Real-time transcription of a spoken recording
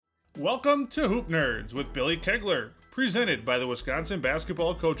Welcome to Hoop Nerds with Billy Kegler, presented by the Wisconsin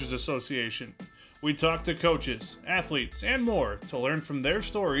Basketball Coaches Association. We talk to coaches, athletes, and more to learn from their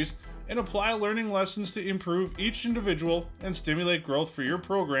stories and apply learning lessons to improve each individual and stimulate growth for your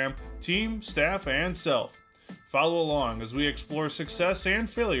program, team, staff, and self. Follow along as we explore success and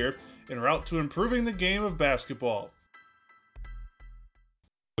failure en route to improving the game of basketball.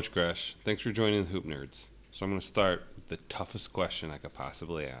 Coach Grzesk, thanks for joining the Hoop Nerds. So I'm going to start with the toughest question I could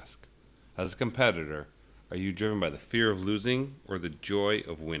possibly ask. As a competitor, are you driven by the fear of losing or the joy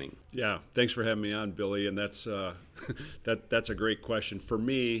of winning? Yeah, thanks for having me on, Billy. And that's that's a great question. For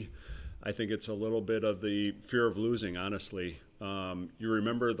me, I think it's a little bit of the fear of losing, honestly. You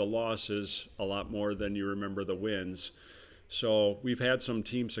remember the losses a lot more than you remember the wins. So we've had some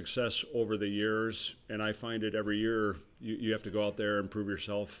team success over the years, and I find it every year you have to go out there and prove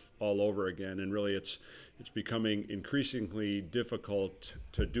yourself all over again. And really it's becoming increasingly difficult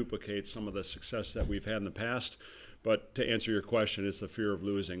to duplicate some of the success that we've had in the past. But to answer your question, it's the fear of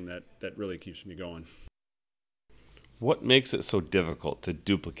losing that really keeps me going. What makes it so difficult to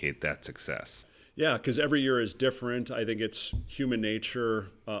duplicate that success? Yeah, because every year is different. I think it's human nature.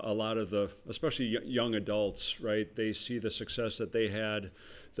 A lot of especially young adults, right? They see the success that they had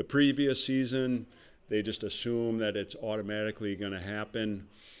the previous season. They just assume that it's automatically going to happen.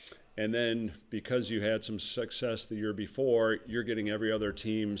 And then because you had some success the year before, you're getting every other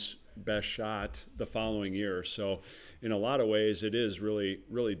team's best shot the following year. So in a lot of ways, it is really,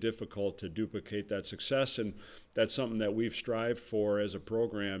 really difficult to duplicate that success. And that's something that we've strived for as a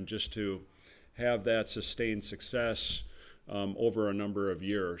program, just to have that sustained success over a number of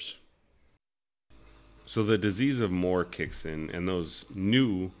years. So the disease of more kicks in, and those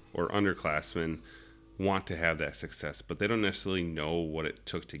new or underclassmen want to have that success, but they don't necessarily know what it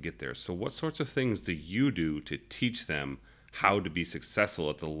took to get there. So what sorts of things do you do to teach them how to be successful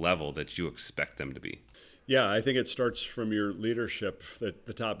at the level that you expect them to be? Yeah, I think it starts from your leadership, the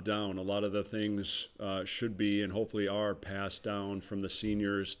top down. A lot of the things should be and hopefully are passed down from the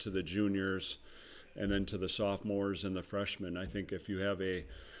seniors to the juniors and then to the sophomores and the freshmen. I think if you have a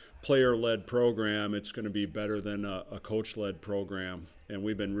player-led program, it's going to be better than a coach-led program. And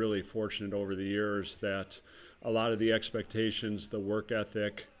we've been really fortunate over the years that a lot of the expectations, the work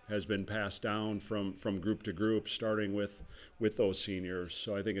ethic has been passed down from group to group, starting with those seniors.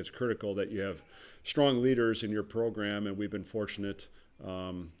 So I think it's critical that you have strong leaders in your program, and we've been fortunate.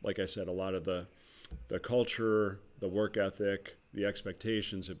 Like I said, a lot of the culture, the work ethic, the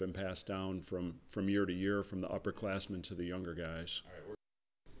expectations have been passed down from year to year, from the upperclassmen to the younger guys.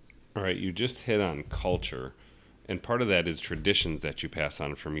 All right, you just hit on culture, and part of that is traditions that you pass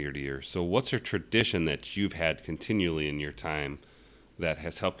on from year to year. So what's a tradition that you've had continually in your time that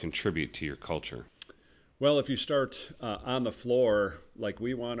has helped contribute to your culture? Well, if you start on the floor, like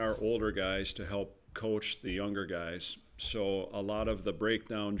we want our older guys to help coach the younger guys. So a lot of the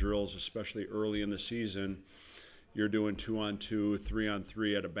breakdown drills, especially early in the season, you're doing 2-on-2,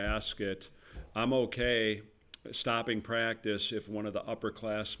 3-on-3 at a basket. I'm okay stopping practice if one of the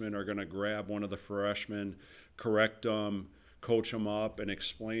upperclassmen are going to grab one of the freshmen, correct them, coach them up, and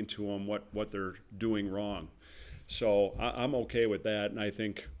explain to them what they're doing wrong. So I'm okay with that, and I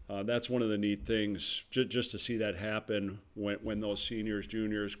think that's one of the neat things, just to see that happen when those seniors,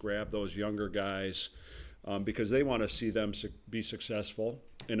 juniors grab those younger guys, because they want to see them be successful,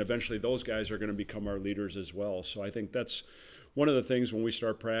 and eventually those guys are going to become our leaders as well. So I think that's one of the things when we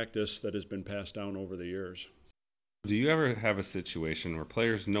start practice that has been passed down over the years. Do you ever have a situation where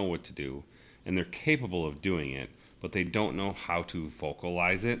players know what to do and they're capable of doing it, but they don't know how to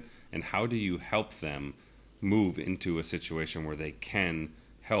vocalize it? And how do you help them move into a situation where they can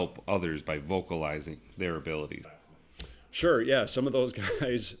help others by vocalizing their abilities? Sure, yeah. Some of those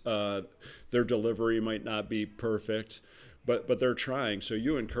guys, their delivery might not be perfect, but they're trying. So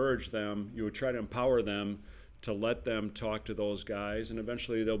you encourage them, you would try to empower them to let them talk to those guys, and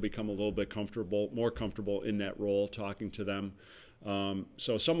eventually they'll become a little bit more comfortable in that role, talking to them.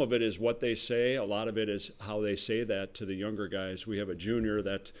 So some of it is what they say. A lot of it is how they say that to the younger guys. We have a junior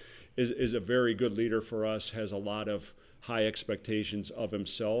that is a very good leader for us, has a lot of high expectations of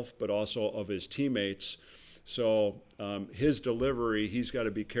himself, but also of his teammates. So his delivery, he's got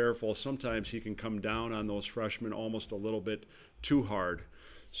to be careful. Sometimes he can come down on those freshmen almost a little bit too hard.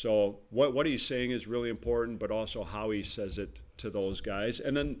 So what he's saying is really important, but also how he says it to those guys.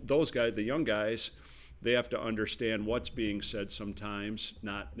 And then those guys, the young guys, they have to understand what's being said sometimes,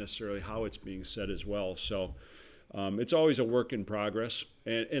 not necessarily how it's being said as well. So it's always a work in progress.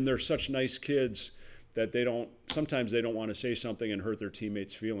 And they're such nice kids that sometimes they don't want to say something and hurt their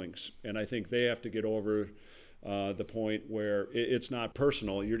teammates' feelings. And I think they have to get over the point where it's not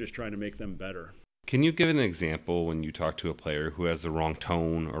personal. You're just trying to make them better. Can you give an example when you talk to a player who has the wrong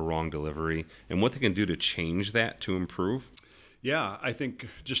tone or wrong delivery and what they can do to change that to improve? Yeah, I think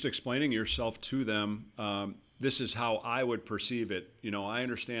just explaining yourself to them, this is how I would perceive it. I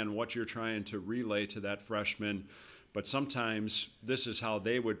understand what you're trying to relay to that freshman, but sometimes this is how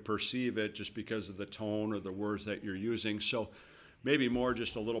they would perceive it just because of the tone or the words that you're using. So maybe more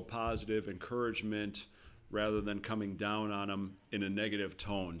just a little positive encouragement rather than coming down on them in a negative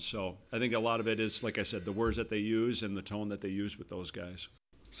tone. So I think a lot of it is, like I said, the words that they use and the tone that they use with those guys.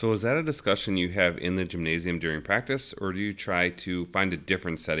 So is that a discussion you have in the gymnasium during practice, or do you try to find a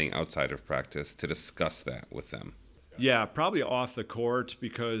different setting outside of practice to discuss that with them? Yeah, probably off the court,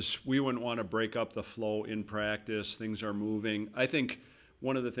 because we wouldn't want to break up the flow in practice. Things are moving. I think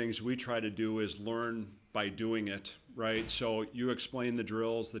one of the things we try to do is learn by doing it, right? So you explain the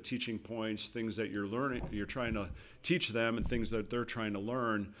drills, the teaching points, things that you're learning, you're trying to teach them, and things that they're trying to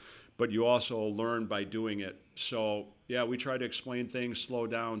learn, but you also learn by doing it. So yeah, we try to explain things, slow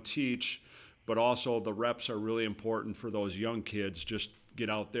down, teach, but also the reps are really important for those young kids. Just get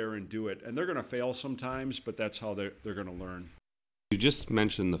out there and do it. And they're going to fail sometimes, but that's how they're going to learn. You just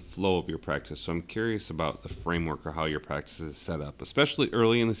mentioned the flow of your practice, so I'm curious about the framework or how your practice is set up, especially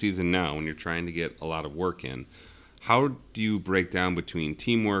early in the season now when you're trying to get a lot of work in. How do you break down between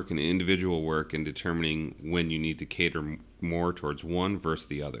teamwork and individual work and determining when you need to cater more towards one versus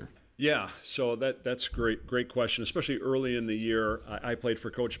the other? Yeah, so that's great question, especially early in the year. I played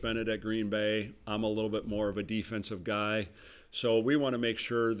for Coach Bennett at Green Bay. I'm a little bit more of a defensive guy. So we want to make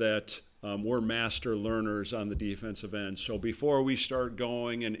sure that we're master learners on the defensive end. So before we start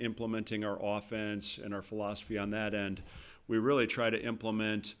going and implementing our offense and our philosophy on that end, we really try to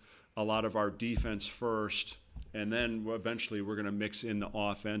implement a lot of our defense first, and then eventually we're going to mix in the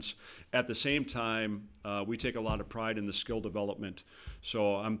offense. At the same time, we take a lot of pride in the skill development.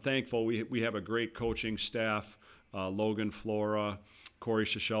 So I'm thankful we have a great coaching staff, Logan Flora, Corey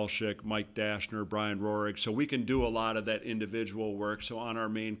Shashelchik, Mike Dashner, Brian Rohrig. So we can do a lot of that individual work. So on our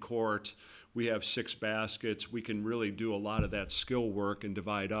main court, we have 6 baskets. We can really do a lot of that skill work and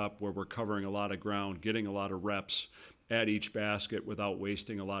divide up where we're covering a lot of ground, getting a lot of reps at each basket without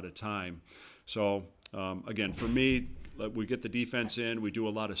wasting a lot of time. So again, for me, we get the defense in, we do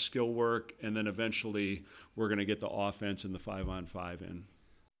a lot of skill work, and then eventually we're going to get the offense and the 5-on-5 in.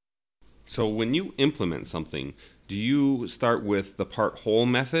 So when you implement something, do you start with the part whole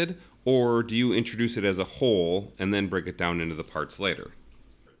method, or do you introduce it as a whole and then break it down into the parts later?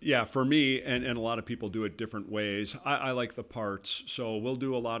 Yeah, for me, and a lot of people do it different ways, I like the parts. So we'll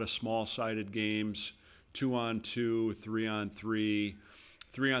do a lot of small-sided games, 2-on-2, 3-on-3,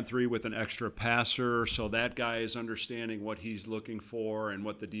 3-on-3 with an extra passer, so that guy is understanding what he's looking for and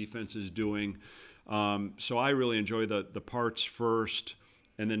what the defense is doing. So I really enjoy the parts first,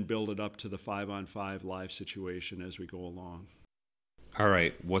 and then build it up to the 5-on-5 live situation as we go along. All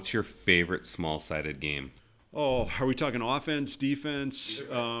right, what's your favorite small-sided game? Oh, are we talking offense, defense?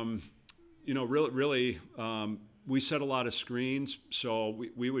 Really, we set a lot of screens, so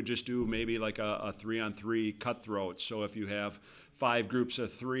we would just do maybe like a 3-on-3 cutthroat. So if you have 5 groups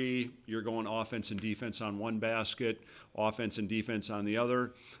of 3, you're going offense and defense on one basket, offense and defense on the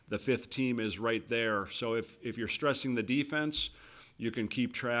other. The 5th team is right there. So if you're stressing the defense, you can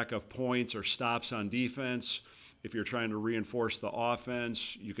keep track of points or stops on defense. If you're trying to reinforce the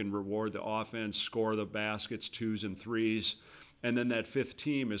offense, you can reward the offense, score the baskets, 2s and 3s. And then that 5th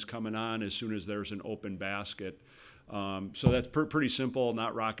team is coming on as soon as there's an open basket. So that's pretty simple,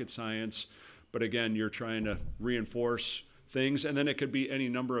 not rocket science. But again, you're trying to reinforce things. And then it could be any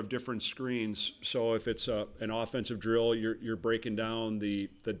number of different screens. So if it's an offensive drill, you're breaking down the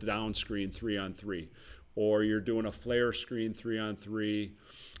down screen 3-on-3. Or you're doing a flare screen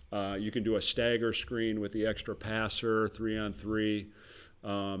 3-on-3. You can do a stagger screen with the extra passer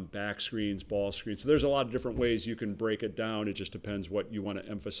 3-on-3. Back screens, ball screens. So there's a lot of different ways you can break it down. It just depends what you want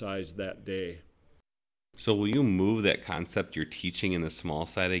to emphasize that day. So will you move that concept you're teaching in the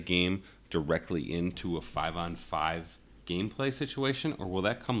small-sided game directly into a 5-on-5 gameplay situation, or will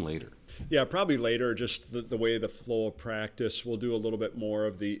that come later? Yeah, probably later, just the way the flow of practice. We'll do a little bit more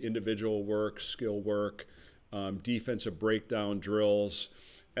of the individual work, skill work, defensive breakdown drills,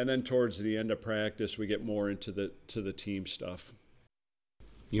 and then towards the end of practice, we get more into the team stuff.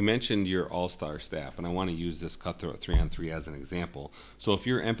 You mentioned your all-star staff, and I want to use this cutthroat 3-on-3 as an example. So if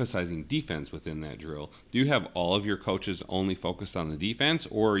you're emphasizing defense within that drill, do you have all of your coaches only focused on the defense,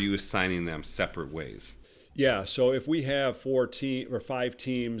 or are you assigning them separate ways? Yeah, so if we have 5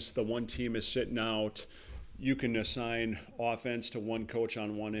 teams, the one team is sitting out, you can assign offense to one coach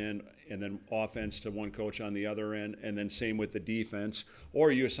on one end and then offense to one coach on the other end, and then same with the defense.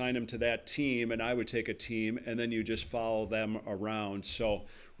 Or you assign them to that team, and I would take a team, and then you just follow them around. So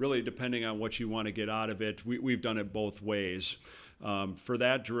really depending on what you want to get out of it, we've done it both ways. For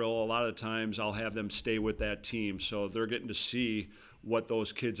that drill, a lot of times I'll have them stay with that team. So they're getting to see what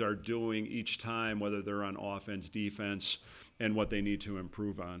those kids are doing each time, whether they're on offense, defense, and what they need to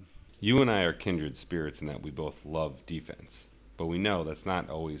improve on. You and I are kindred spirits in that we both love defense, but we know that's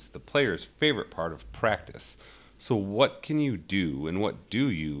not always the player's favorite part of practice. So what can you do, and what do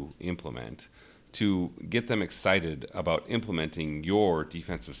you implement to get them excited about implementing your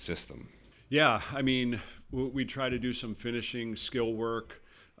defensive system? Yeah, I mean, we try to do some finishing skill work,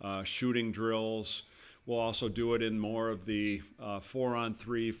 shooting drills. We'll also do it in more of the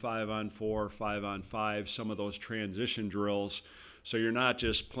 4-on-3, 5-on-4, 5-on-5, some of those transition drills. So you're not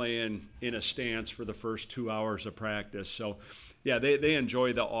just playing in a stance for the first 2 hours of practice. So, yeah, they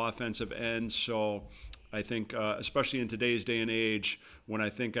enjoy the offensive end. So I think, especially in today's day and age, when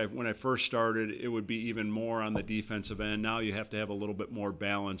I first started, it would be even more on the defensive end. Now you have to have a little bit more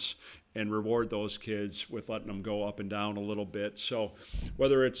balance and reward those kids with letting them go up and down a little bit. So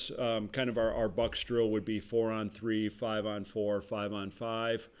whether it's kind of our Bucks drill would be 4-on-3, 5-on-4,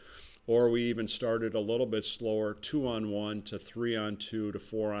 5-on-5, or we even started a little bit slower, 2-on-1 to 3-on-2 to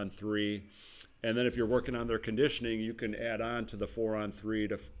 4-on-3. And then if you're working on their conditioning, you can add on to the 4-on-3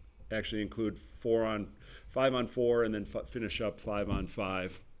 to actually include 5-on-4 and then finish up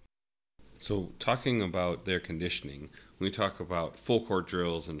 5-on-5. So talking about their conditioning, when we talk about full court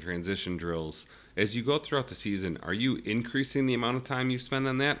drills and transition drills, as you go throughout the season, are you increasing the amount of time you spend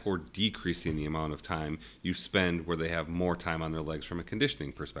on that or decreasing the amount of time you spend where they have more time on their legs from a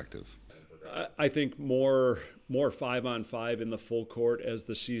conditioning perspective? I think more 5-on-5 in the full court as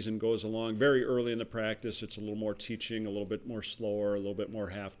the season goes along. Very early in the practice, it's a little more teaching, a little bit more slower, a little bit more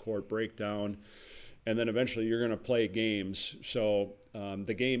half court breakdown. And then eventually you're going to play games. So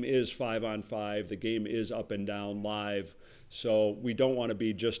the game is 5-on-5. The game is up and down live. So we don't want to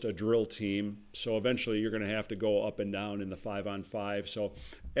be just a drill team. So eventually you're going to have to go up and down in the 5-on-5. So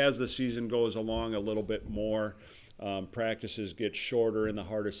as the season goes along a little bit more, practices get shorter in the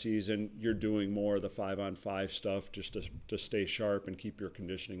heart of season. You're doing more of the 5-on-5 stuff just to stay sharp and keep your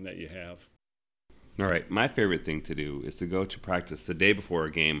conditioning that you have. All right, my favorite thing to do is to go to practice the day before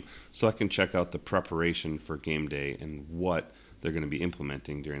a game so I can check out the preparation for game day and what they're going to be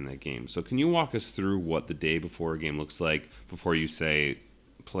implementing during that game. So can you walk us through what the day before a game looks like before you say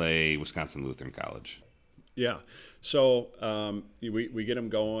play Wisconsin Lutheran College? Yeah, so we get them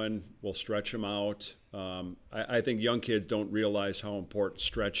going, we'll stretch them out. I think young kids don't realize how important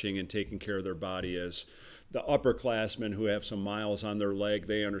stretching and taking care of their body is. The upperclassmen who have some miles on their leg,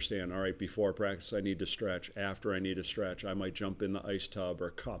 they understand, all right, before practice I need to stretch. After I need to stretch, I might jump in the ice tub or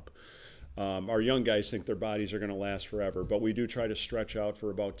cup. Our young guys think their bodies are going to last forever, but we do try to stretch out for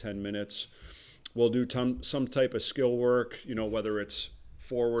about 10 minutes. We'll do some type of skill work, whether it's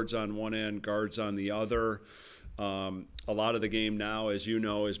forwards on one end, guards on the other. A lot of the game now, as you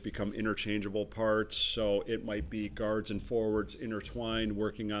know, has become interchangeable parts, so it might be guards and forwards intertwined,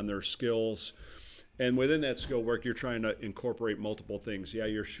 working on their skills. And within that skill work, you're trying to incorporate multiple things. Yeah,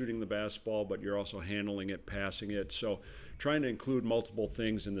 you're shooting the basketball, but you're also handling it, passing it. So trying to include multiple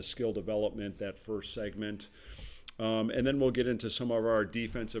things in the skill development, that first segment. And then we'll get into some of our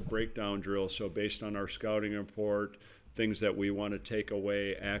defensive breakdown drills. So based on our scouting report, things that we want to take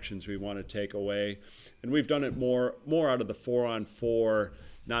away, actions we want to take away. And we've done it more out of the 4-on-4,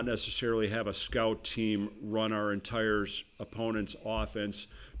 not necessarily have a scout team run our entire opponent's offense,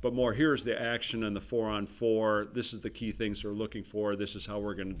 but more, here's the action on the 4-on-4. This is the key things they're looking for. This is how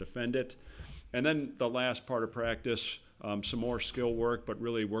we're going to defend it. And then the last part of practice, some more skill work, but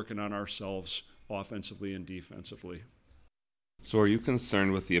really working on ourselves offensively and defensively. So are you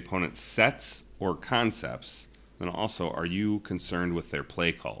concerned with the opponent's sets or concepts? And also, are you concerned with their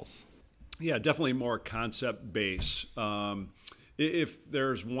play calls? Yeah, definitely more concept base. If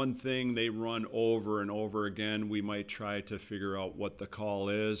there's one thing they run over and over again, we might try to figure out what the call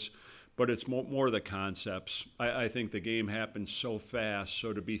is, but it's more the concepts. I think the game happens so fast,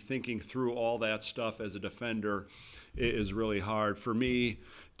 so to be thinking through all that stuff as a defender is really hard. For me,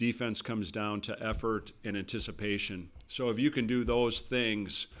 defense comes down to effort and anticipation. So if you can do those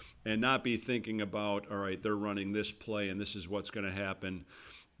things and not be thinking about, all right, they're running this play and this is what's going to happen,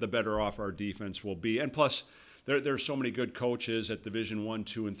 the better off our defense will be. And plus, there's so many good coaches at Division 1,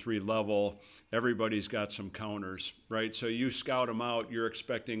 2, and 3 level. Everybody's got some counters, right? So you scout them out, you're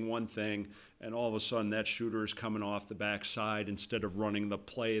expecting one thing, and all of a sudden that shooter is coming off the backside instead of running the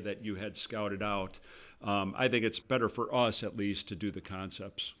play that you had scouted out. I think it's better for us, at least, to do the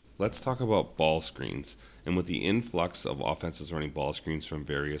concepts. Let's talk about ball screens. And with the influx of offenses running ball screens from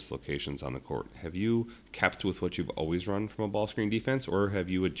various locations on the court, have you kept with what you've always run from a ball screen defense, or have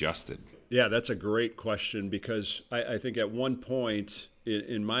you adjusted? Yeah, that's a great question, because I think at one point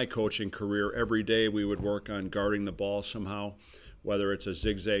in my coaching career, every day we would work on guarding the ball somehow, whether it's a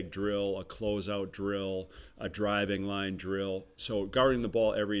zigzag drill, a closeout drill, a driving line drill. So guarding the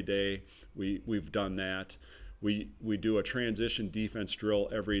ball every day, we've done that. We do a transition defense drill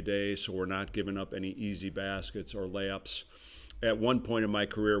every day, so we're not giving up any easy baskets or layups. At one point in my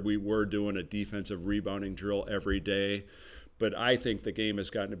career, we were doing a defensive rebounding drill every day, but I think the game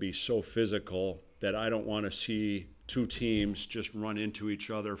has gotten to be so physical that I don't want to see two teams just run into each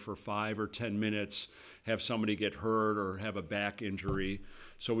other for 5 or 10 minutes, have somebody get hurt or have a back injury.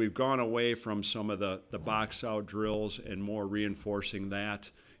 So we've gone away from some of the box out drills and more reinforcing that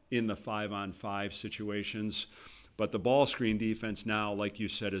in the 5-on-5 situations. But the ball screen defense now, like you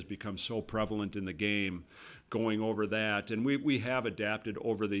said, has become so prevalent in the game, going over that. And we have adapted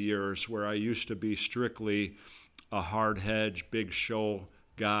over the years, where I used to be strictly a hard hedge, big show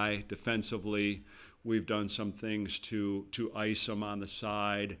guy defensively. We've done some things to ice them on the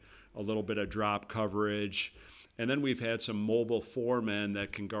side, a little bit of drop coverage. And then we've had some mobile 4-men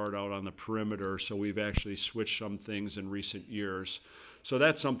that can guard out on the perimeter, so we've actually switched some things in recent years. So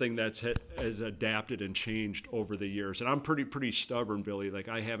that's something that's has adapted and changed over the years. And I'm pretty stubborn, Billy. Like,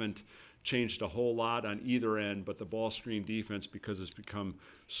 I haven't changed a whole lot on either end, but the ball screen defense, because it's become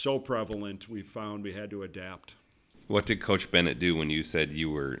so prevalent, we found we had to adapt. What did Coach Bennett do when you said you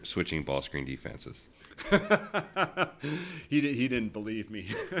were switching ball screen defenses? He didn't believe me.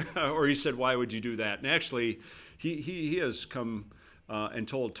 Or he said, why would you do that? And actually, he has come and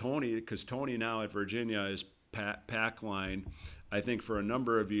told Tony, because Tony now at Virginia is pack line. I think for a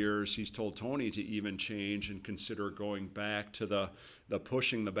number of years he's told Tony to even change and consider going back to the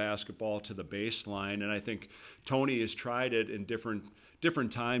pushing the basketball to the baseline. And I think Tony has tried it in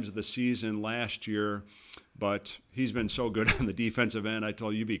different times of the season last year, but he's been so good on the defensive end. I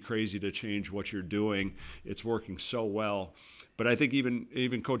told you, you'd be crazy to change what you're doing. It's working so well. But I think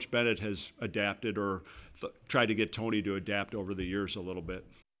even Coach Bennett has adapted or tried to get Tony to adapt over the years a little bit.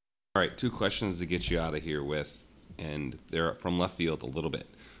 All right, 2 questions to get you out of here with, and they're from left field a little bit.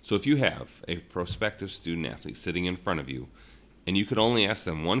 So if you have a prospective student athlete sitting in front of you, and you could only ask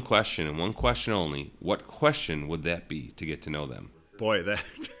them one question and one question only, what question would that be to get to know them? Boy, that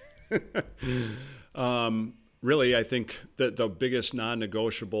really, I think that the biggest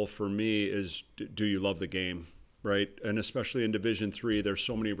non-negotiable for me is, do you love the game, right? And especially in Division III, there's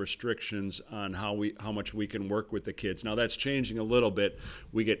so many restrictions on how much we can work with the kids. Now that's changing a little bit.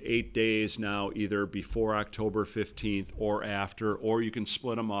 We get 8 days now, either before October 15th or after, or you can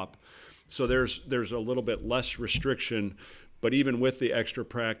split them up. So there's a little bit less restriction. But even with the extra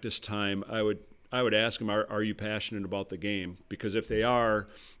practice time, I would ask them, are you passionate about the game? Because if they are,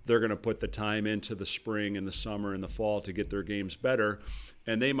 they're going to put the time into the spring and the summer and the fall to get their games better,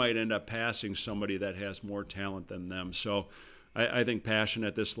 and they might end up passing somebody that has more talent than them. So I think passion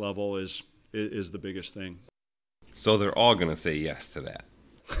at this level is the biggest thing. So they're all going to say yes to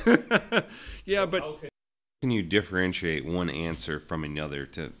that. Yeah, but how can you differentiate one answer from another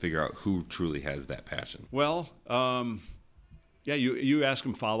to figure out who truly has that passion? Well, yeah, you ask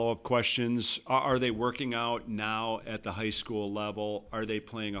them follow-up questions. Are they working out now at the high school level? Are they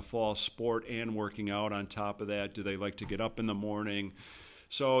playing a fall sport and working out on top of that? Do they like to get up in the morning?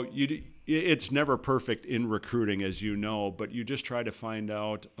 So it's never perfect in recruiting, as you know, but you just try to find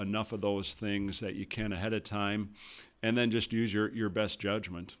out enough of those things that you can ahead of time, and then just use your best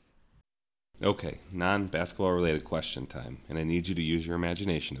judgment. Okay, non-basketball related question time, and I need you to use your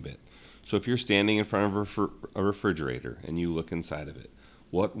imagination a bit. So if you're standing in front of a refrigerator and you look inside of it,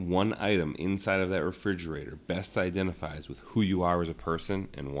 what one item inside of that refrigerator best identifies with who you are as a person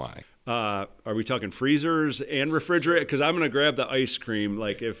and why? Are we talking freezers and refrigerator? Because I'm going to grab the ice cream.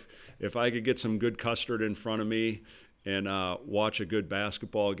 Like if I could get some good custard in front of me and watch a good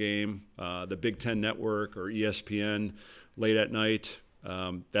basketball game, the Big Ten Network or ESPN late at night,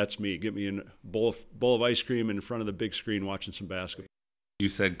 that's me. Get me a bowl of ice cream in front of the big screen watching some basketball. You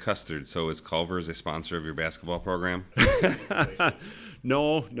said custard, so is Culver's a sponsor of your basketball program?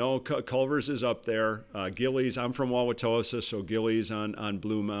 No, Culver's is up there. Gillies, I'm from Wauwatosa, so Gillies on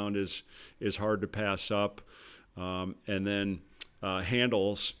Blue Mound is hard to pass up. And then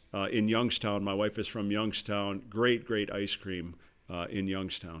handles in Youngstown. My wife is from Youngstown. Great ice cream in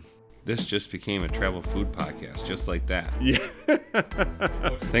Youngstown. This just became a travel food podcast, just like that. Yeah.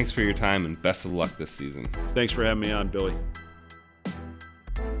 Thanks for your time and best of luck this season. Thanks for having me on, Billy.